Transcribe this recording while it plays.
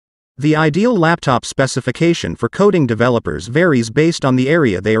The ideal laptop specification for coding developers varies based on the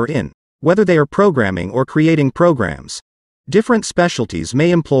area they are in, whether they are programming or creating programs. Different specialties may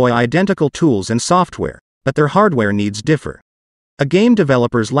employ identical tools and software, but their hardware needs differ. A game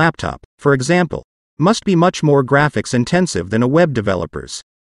developer's laptop, for example, must be much more graphics intensive than a web developer's.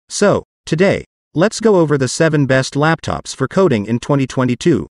 So, today, let's go over the 7 best laptops for coding in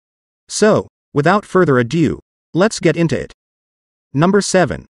 2022. So, without further ado, let's get into it. Number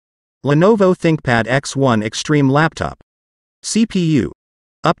 7. Lenovo ThinkPad X1 Extreme Laptop. CPU.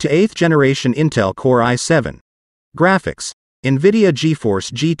 Up to 8th generation Intel Core i7. Graphics. NVIDIA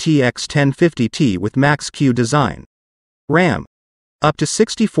GeForce GTX 1050 with Max-Q design. RAM. Up to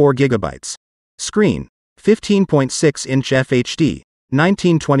 64 GB. Screen. 15.6-inch FHD,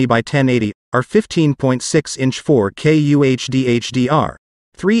 1920 by 1080, or 15.6-inch 4K UHD HDR,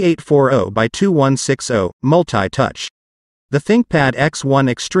 3840 by 2160, multi-touch. The ThinkPad X1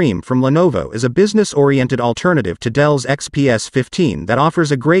 Extreme from Lenovo is a business-oriented alternative to Dell's XPS 15 that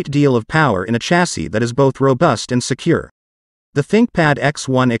offers a great deal of power in a chassis that is both robust and secure. The ThinkPad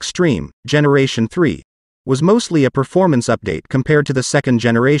X1 Extreme, Generation 3, was mostly a performance update compared to the second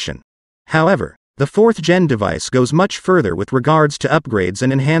generation. However, the 4th-gen device goes much further with regards to upgrades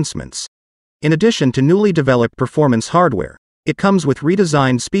and enhancements. In addition to newly developed performance hardware, it comes with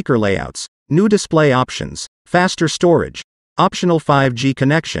redesigned speaker layouts, new display options, faster storage, optional 5G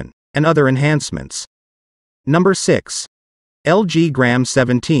connection, and other enhancements. Number 6. LG Gram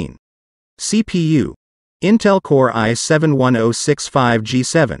 17. CPU. Intel Core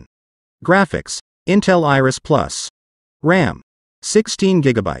i7-1065G7. Graphics. Intel Iris Plus. RAM. 16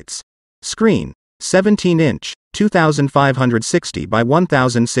 GB. Screen. 17-inch, 2560 by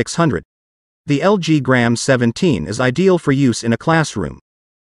 1600. The LG Gram 17 is ideal for use in a classroom.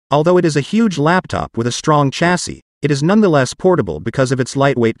 Although it is a huge laptop with a strong chassis, it is nonetheless portable because of its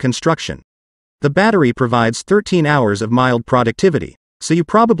lightweight construction. The battery provides 13 hours of mild productivity, so you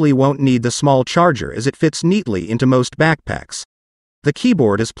probably won't need the small charger as it fits neatly into most backpacks. The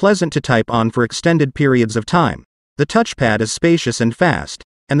keyboard is pleasant to type on for extended periods of time, the touchpad is spacious and fast,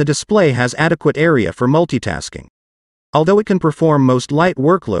 and the display has adequate area for multitasking. Although it can perform most light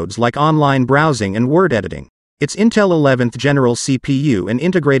workloads like online browsing and word editing, its Intel 11th General CPU and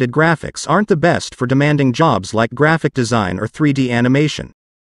integrated graphics aren't the best for demanding jobs like graphic design or 3D animation.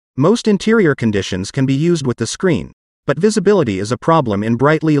 Most interior conditions can be used with the screen, but visibility is a problem in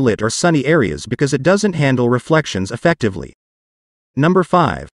brightly lit or sunny areas because it doesn't handle reflections effectively. Number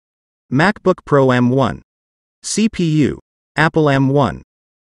 5. MacBook Pro M1. CPU. Apple M1.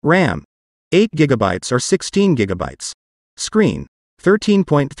 RAM. 8 GB or 16 GB. Screen.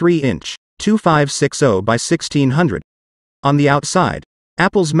 13.3-inch, 2560 by 1600. On the outside,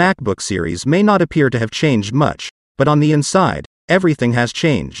 Apple's MacBook series may not appear to have changed much, but on the inside, everything has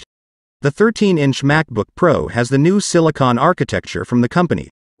changed. The 13-inch MacBook Pro has the new silicon architecture from the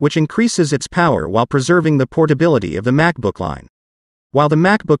company, which increases its power while preserving the portability of the MacBook line. While the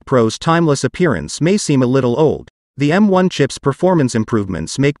MacBook Pro's timeless appearance may seem a little old, the M1 chip's performance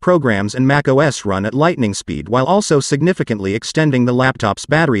improvements make programs and macOS run at lightning speed while also significantly extending the laptop's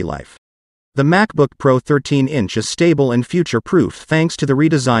battery life. The MacBook Pro 13-inch is stable and future-proof thanks to the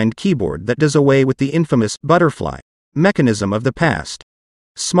redesigned keyboard that does away with the infamous butterfly mechanism of the past.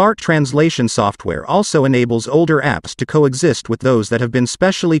 Smart translation software also enables older apps to coexist with those that have been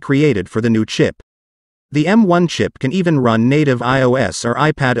specially created for the new chip. The M1 chip can even run native iOS or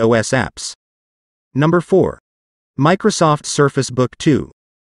iPadOS apps. Number 4. Microsoft Surface Book 2.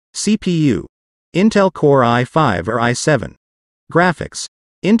 CPU. Intel Core i5 or i7. Graphics.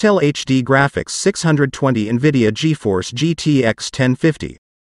 Intel HD Graphics 620 NVIDIA GeForce GTX 1050.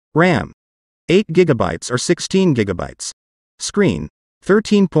 RAM. 8 GB or 16 GB. Screen.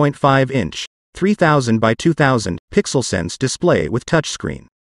 13.5-inch, 3000 by 2000 PixelSense display with touchscreen.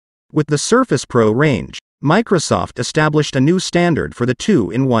 With the Surface Pro range, Microsoft established a new standard for the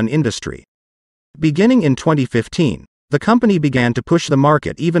two-in-one industry. Beginning in 2015, the company began to push the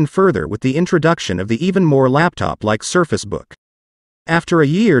market even further with the introduction of the even more laptop-like Surface Book. After a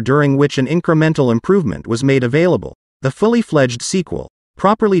year during which an incremental improvement was made available, the fully fledged sequel,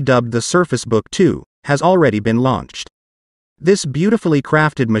 properly dubbed the Surface Book 2, has already been launched. This beautifully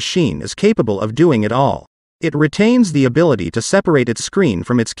crafted machine is capable of doing it all. It retains the ability to separate its screen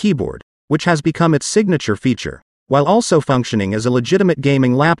from its keyboard, which has become its signature feature, while also functioning as a legitimate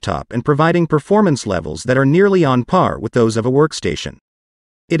gaming laptop and providing performance levels that are nearly on par with those of a workstation.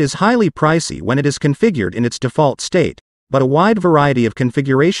 It is highly pricey when it is configured in its default state, but a wide variety of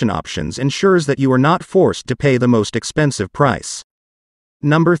configuration options ensures that you are not forced to pay the most expensive price.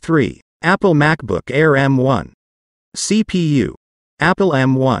 Number 3. Apple MacBook Air M1. CPU. Apple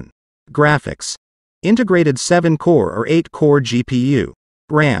M1. Graphics. Integrated 7-core or 8-core GPU.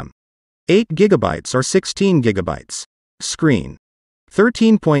 RAM. 8 GB or 16 GB. Screen.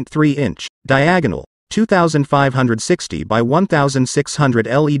 13.3-inch, diagonal, 2560 by 1600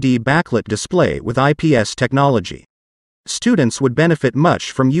 LED backlit display with IPS technology. Students would benefit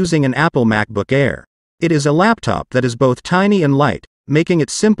much from using an Apple MacBook Air. It is a laptop that is both tiny and light, making it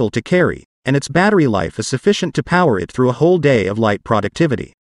simple to carry, and its battery life is sufficient to power it through a whole day of light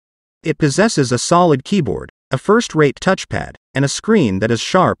productivity. It possesses a solid keyboard, a first-rate touchpad, and a screen that is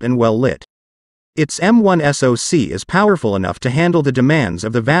sharp and well lit. Its M1 SoC is powerful enough to handle the demands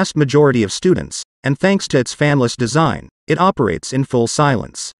of the vast majority of students, and thanks to its fanless design, it operates in full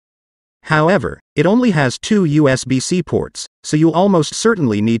silence. However, it only has 2 USB-C ports, so you'll almost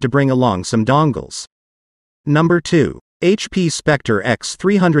certainly need to bring along some dongles. Number 2. HP Spectre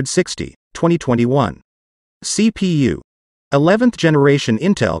X360, 2021. CPU. 11th generation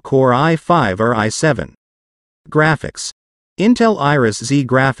Intel Core i5 or i7. Graphics. Intel Iris Xe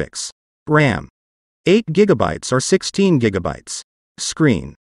graphics. RAM. 8 GB or 16 GB.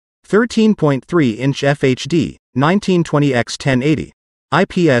 Screen. 13.3-inch FHD, 1920x1080.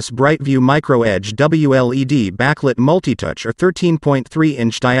 IPS BrightView MicroEdge WLED backlit multitouch or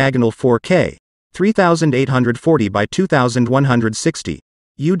 13.3-inch diagonal 4K, 3840 by 2160.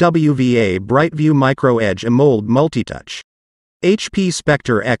 UWVA BrightView MicroEdge AMOLED multitouch. HP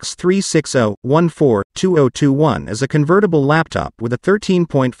Spectre X360-14-2021 is a convertible laptop with a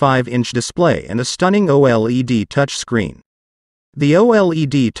 13.5-inch display and a stunning OLED touchscreen. The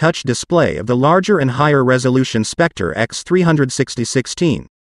OLED touch display of the larger and higher resolution Spectre X360-16,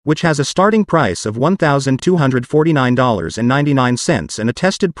 which has a starting price of $1,249.99 and a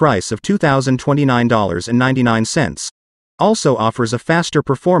tested price of $2,029.99, also offers a faster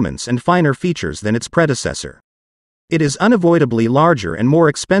performance and finer features than its predecessor. It is unavoidably larger and more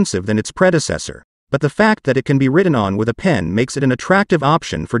expensive than its predecessor, but the fact that it can be written on with a pen makes it an attractive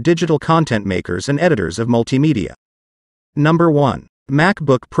option for digital content makers and editors of multimedia. Number 1.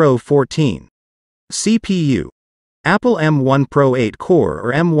 MacBook Pro 14. CPU. Apple M1 Pro 8-core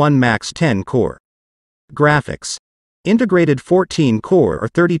or M1 Max 10-core. Graphics. Integrated 14-core or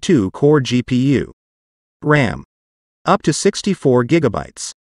 32-core GPU. RAM. Up to 64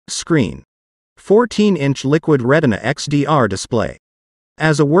 GB. Screen. 14-inch Liquid Retina XDR display.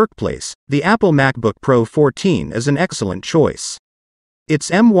 As a workplace, the Apple MacBook Pro 14 is an excellent choice. Its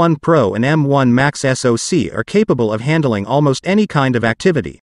M1 Pro and M1 Max SoC are capable of handling almost any kind of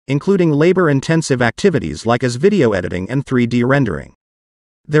activity, including labor-intensive activities like as video editing and 3D rendering.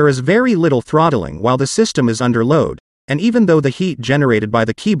 There is very little throttling while the system is under load, and even though the heat generated by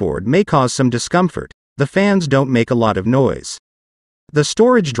the keyboard may cause some discomfort, the fans don't make a lot of noise. The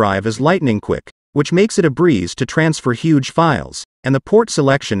storage drive is lightning quick, which makes it a breeze to transfer huge files, and the port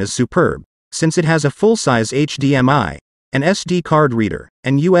selection is superb, since it has a full-size HDMI, an SD card reader,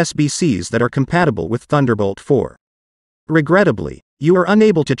 and USB-Cs that are compatible with Thunderbolt 4. Regrettably, you are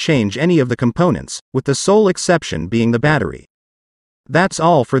unable to change any of the components, with the sole exception being the battery. That's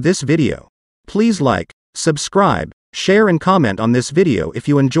all for this video. Please like, subscribe, share and comment on this video if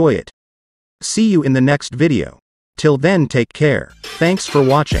you enjoy it. See you in the next video. Till then, take care. Thanks for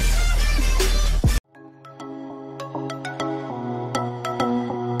watching.